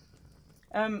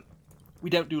 We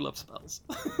don't do love spells.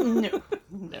 No,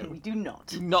 we do not.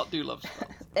 Do not do love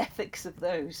spells. Ethics of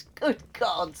those. Good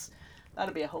gods.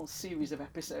 That'll be a whole series of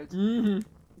episodes. Mm-hmm.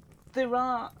 There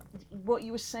are, what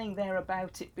you were saying there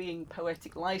about it being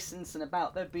poetic license and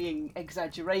about there being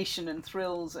exaggeration and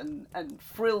thrills and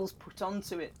frills put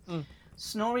onto it.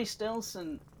 Snorri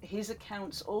Sturluson, his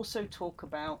accounts also talk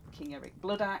about King Eric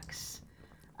Bloodaxe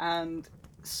and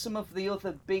some of the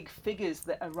other big figures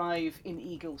that arrive in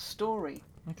Egil's story.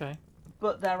 Okay.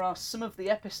 But there are some of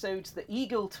the episodes that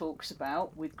Egil talks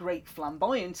about with great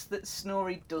flamboyance that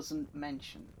Snorri doesn't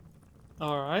mention.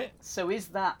 All right. So is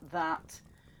that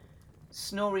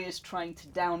Snorri is trying to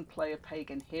downplay a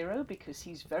pagan hero because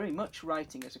he's very much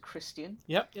writing as a Christian?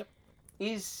 Yep.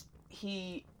 Is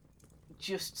he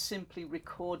just simply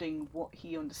recording what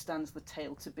he understands the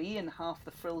tale to be, and half the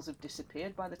frills have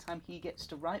disappeared by the time he gets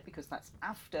to write, because that's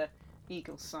after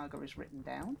Egil's saga is written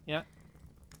down? Yeah.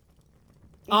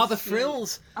 Are the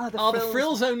frills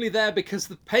only there because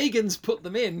the pagans put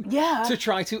them in to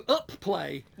try to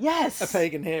upplay a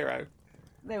pagan hero?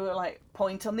 They were like,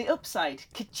 point on the upside.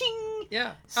 Ka-ching!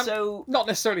 Yeah. So, not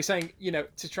necessarily saying,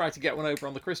 to try to get one over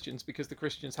on the Christians because the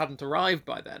Christians hadn't arrived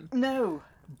by then. No.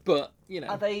 But,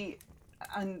 Are they...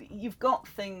 And you've got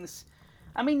things...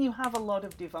 I mean, you have a lot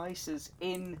of devices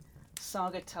in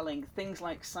saga telling, things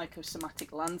like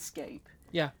psychosomatic landscape.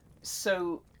 Yeah.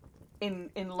 So...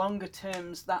 In longer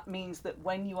terms, that means that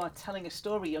when you are telling a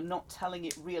story, you're not telling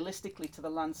it realistically to the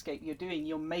landscape you're doing.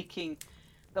 You're making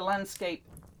the landscape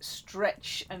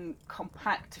stretch and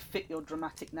compact to fit your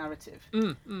dramatic narrative.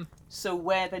 So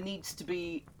where there needs to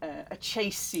be a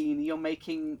chase scene, you're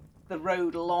making the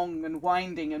road long and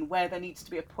winding, and where there needs to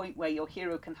be a point where your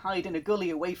hero can hide in a gully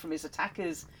away from his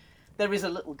attackers, there is a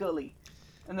little gully.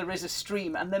 and there is a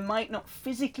stream, and there might not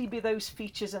physically be those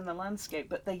features in the landscape,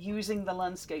 but they're using the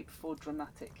landscape for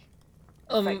dramatic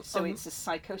effect, so it's a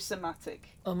psychosomatic.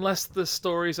 Unless the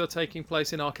stories are taking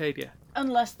place in Arcadia.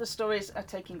 Unless the stories are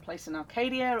taking place in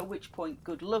Arcadia, at which point,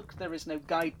 good luck, there is no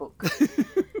guidebook.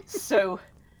 So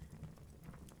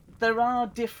there are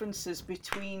differences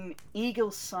between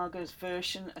Egil Saga's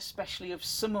version, especially of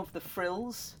some of the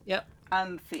frills. Yep.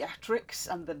 And theatrics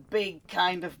and the big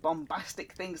kind of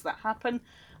bombastic things that happen,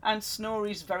 and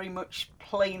Snorri's very much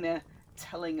plainer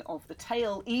telling of the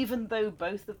tale, even though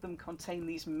both of them contain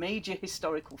these major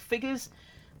historical figures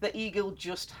that Egil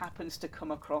just happens to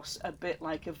come across a bit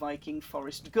like a Viking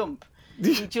Forrest Gump.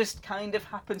 He just kind of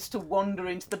happens to wander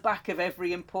into the back of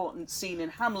every important scene in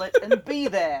Hamlet and be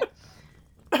there.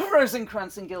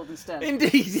 Rosencrantz and Guildenstern.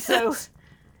 Indeed, yes. So,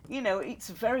 it's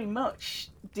very much,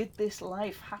 did this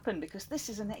life happen? Because this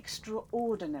is an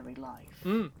extraordinary life.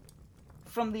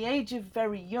 From the age of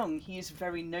very young, he is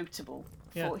very notable.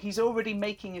 Yeah. He's already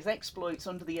making his exploits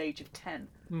under the age of 10.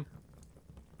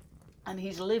 And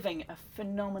he's living a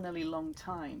phenomenally long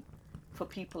time for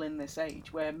people in this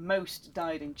age, where most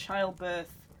died in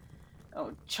childbirth,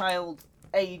 or childhood.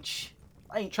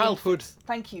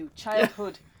 Thank you,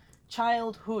 childhood. Yeah.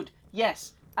 Childhood,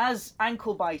 yes. As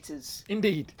ankle biters.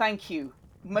 Indeed. Thank you.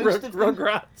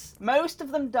 Rugrats. Most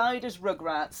of them died as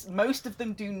rugrats. Most of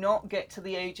them do not get to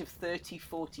the age of 30,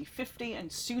 40, 50,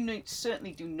 and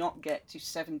certainly do not get to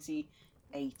 70,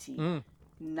 80,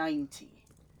 90.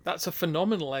 That's a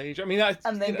phenomenal age. I mean,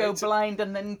 and then go blind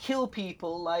and then kill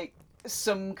people like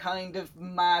some kind of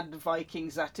mad Viking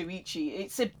Zatoichi.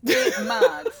 It's a bit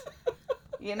mad,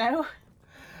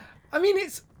 I mean,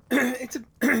 it's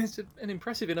an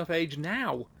impressive enough age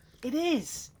now. It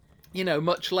is.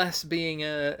 Much less being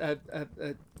a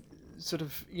sort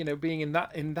of, being in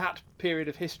that period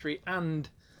of history and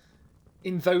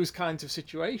in those kinds of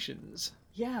situations.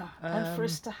 Yeah, and for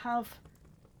us to have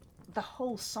the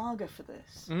whole saga for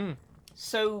this.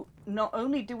 So not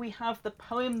only do we have the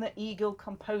poem that Egil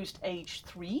composed age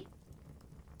 3,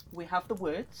 we have the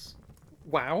words.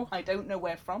 Wow. I don't know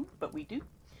where from, but we do.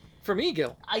 From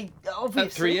Egil? Obviously.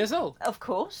 At 3 years old? Of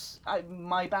course.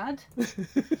 My bad.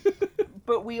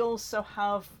 But we also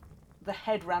have the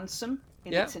Head Ransom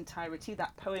in its entirety,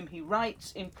 that poem he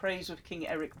writes in praise of King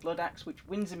Eric Bloodaxe, which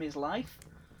wins him his life.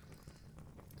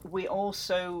 We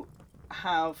also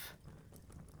have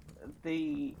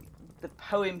the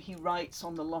poem he writes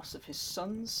on the loss of his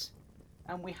sons,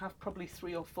 and we have probably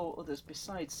 3 or 4 others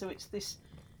besides. So it's this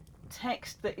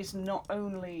text that is not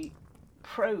only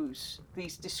prose,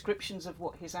 these descriptions of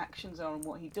what his actions are and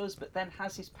what he does, but then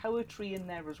has his poetry in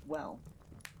there as well.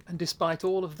 And despite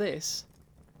all of this,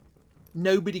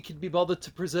 nobody could be bothered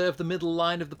to preserve the middle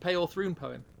line of the Pale Thrune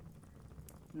poem.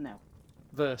 No.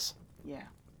 Verse. Yeah.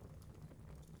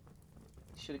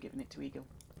 Should have given it to Egil.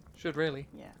 Should really.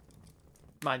 Yeah.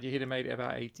 Mind you, he'd have made it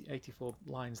about 84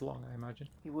 lines long, I imagine.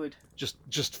 He would.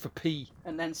 Just for P.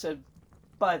 And then said,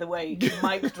 by the way,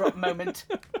 mic drop moment.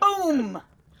 Boom!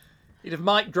 He'd have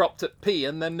mic dropped at P,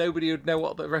 and then nobody would know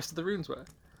what the rest of the runes were.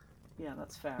 Yeah,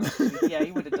 that's fair. Actually. Yeah,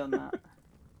 he would have done that.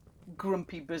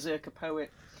 Grumpy berserker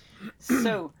poet.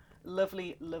 So,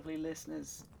 lovely, lovely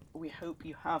listeners, we hope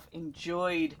you have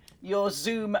enjoyed your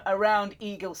zoom around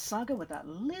Egil Saga with that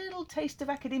little taste of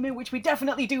academia, which we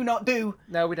definitely do not do.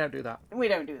 No, we don't do that. We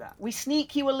don't do that. We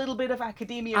sneak you a little bit of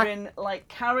academia in, like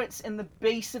carrots in the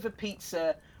base of a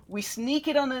pizza. We sneak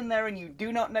it on in there and you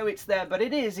do not know it's there, but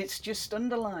it's just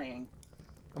underlying.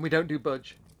 And we don't do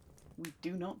budge. We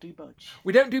do not do budge.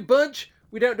 We don't do budge,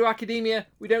 we don't do academia,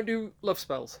 we don't do love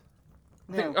spells.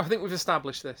 No. I think we've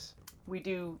established this. We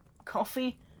do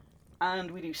coffee,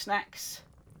 and we do snacks,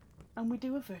 and we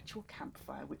do a virtual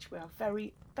campfire, which we are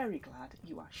very, very glad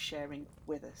you are sharing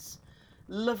with us.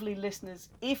 Lovely listeners,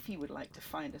 if you would like to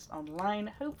find us online,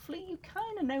 hopefully you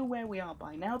kind of know where we are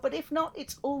by now, but if not,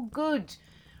 it's all good.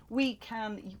 You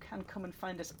can come and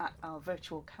find us at our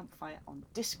virtual campfire on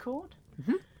Discord.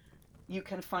 Mm-hmm. You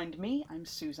can find me, I'm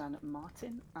Suzanne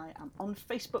Martin. I am on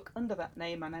Facebook under that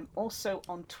name, and I'm also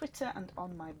on Twitter and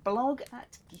on my blog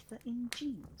at Geetha in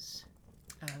Jeans.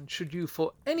 And should you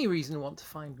for any reason want to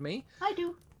find me... I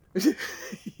do.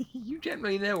 You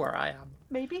generally know where I am.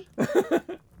 Maybe.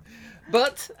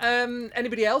 But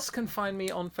anybody else can find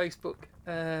me on Facebook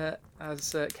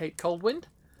as Kate Coldwind.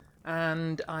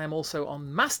 And I am also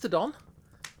on Mastodon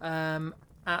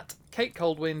at Kate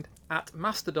Coldwind at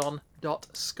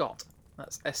mastodon.scot.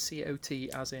 That's SCOT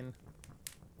as in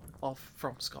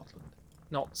from Scotland.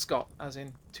 Not Scott as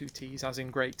in 2 T's as in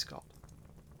Great Scott.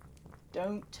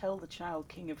 Don't tell the child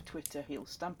king of Twitter, he'll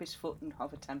stamp his foot and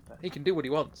have a temper. He can do what he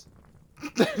wants.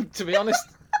 To be honest.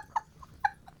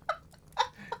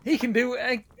 He can do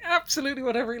absolutely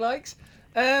whatever he likes.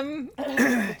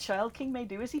 The Child King may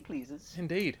do as he pleases.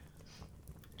 Indeed.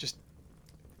 Just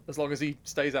as long as he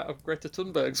stays out of Greta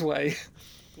Thunberg's way.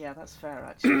 Yeah, that's fair,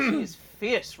 actually. She is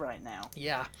fierce right now.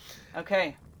 Yeah.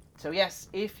 Okay. So yes,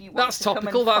 if you want That's to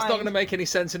topical. come and That's find... not going to make any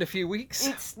sense in a few weeks.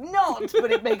 It's not,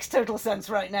 but it makes total sense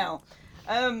right now.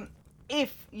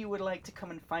 If you would like to come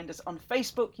and find us on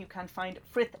Facebook, you can find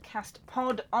Frithcast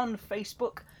Pod on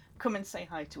Facebook. Come and say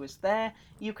hi to us there.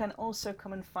 You can also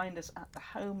come and find us at the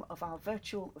home of our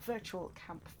virtual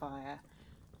campfire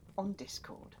on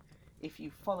Discord. If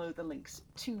you follow the links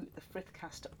to the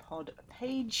Frithcast Pod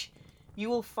page, you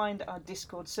will find our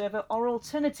Discord server, or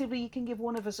alternatively, you can give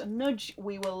one of us a nudge.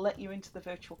 We will let you into the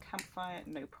virtual campfire,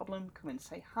 no problem. Come and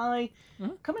say hi.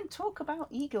 Mm-hmm. Come and talk about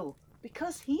Egil,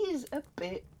 because he is a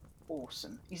bit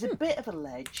awesome. He's a bit of a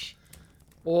ledge.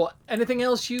 Or anything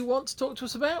else you want to talk to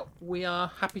us about, we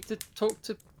are happy to talk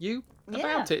to you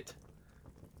about it.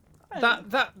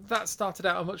 That started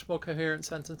out a much more coherent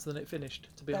sentence than it finished,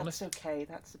 to be honest. That's okay.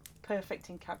 That's a perfect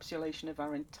encapsulation of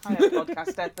our entire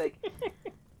podcast ethic.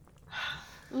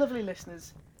 Lovely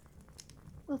listeners,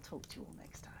 we'll talk to you all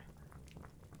next time.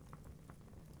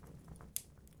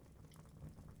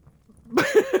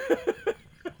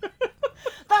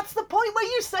 That's the point where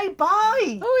you say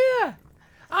bye! Oh, yeah.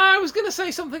 I was going to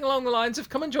say something along the lines of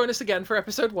come and join us again for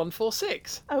episode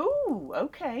 146. Oh,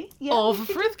 okay. Yeah, of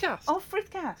Frithcast. Of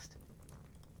Frithcast.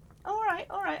 All right,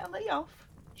 I'll let you off.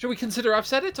 Shall we consider I've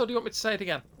said it, or do you want me to say it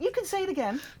again? You can say it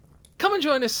again. Come and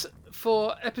join us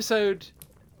for episode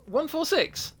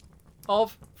 146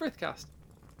 of Frithcast.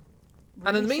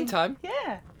 And in the meantime...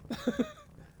 Yeah.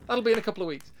 That'll be in a couple of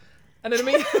weeks. And in the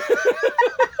meantime...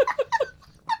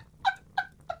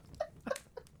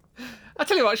 I'll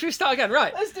tell you what, should we start again?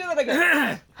 Right. Let's do that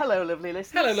again. Hello, lovely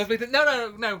listeners. Hello, lovely...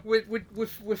 No.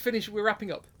 We're finished. We're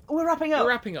wrapping up. We're wrapping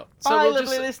up. Bye,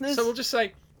 lovely listeners. So we'll just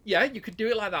say... Yeah, you could do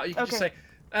it like that. You could just say...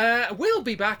 we'll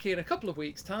be back in a couple of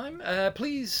weeks' time.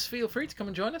 Please feel free to come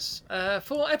and join us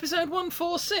for episode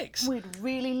 146. We'd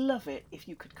really love it if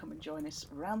you could come and join us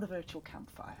around the virtual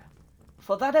campfire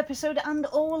for that episode and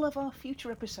all of our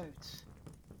future episodes.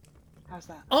 How's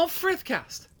that? Of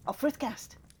Frithcast. Of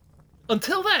Frithcast.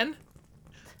 Until then,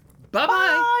 bye-bye.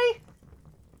 Bye.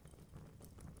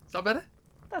 Is that better?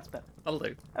 That's better. That'll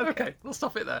do. Okay, we'll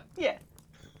stop it there. Yeah.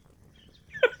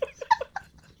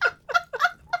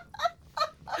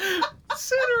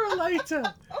 Sooner or later,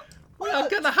 we are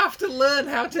going to have to learn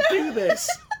how to do this.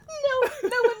 No,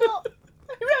 we're not.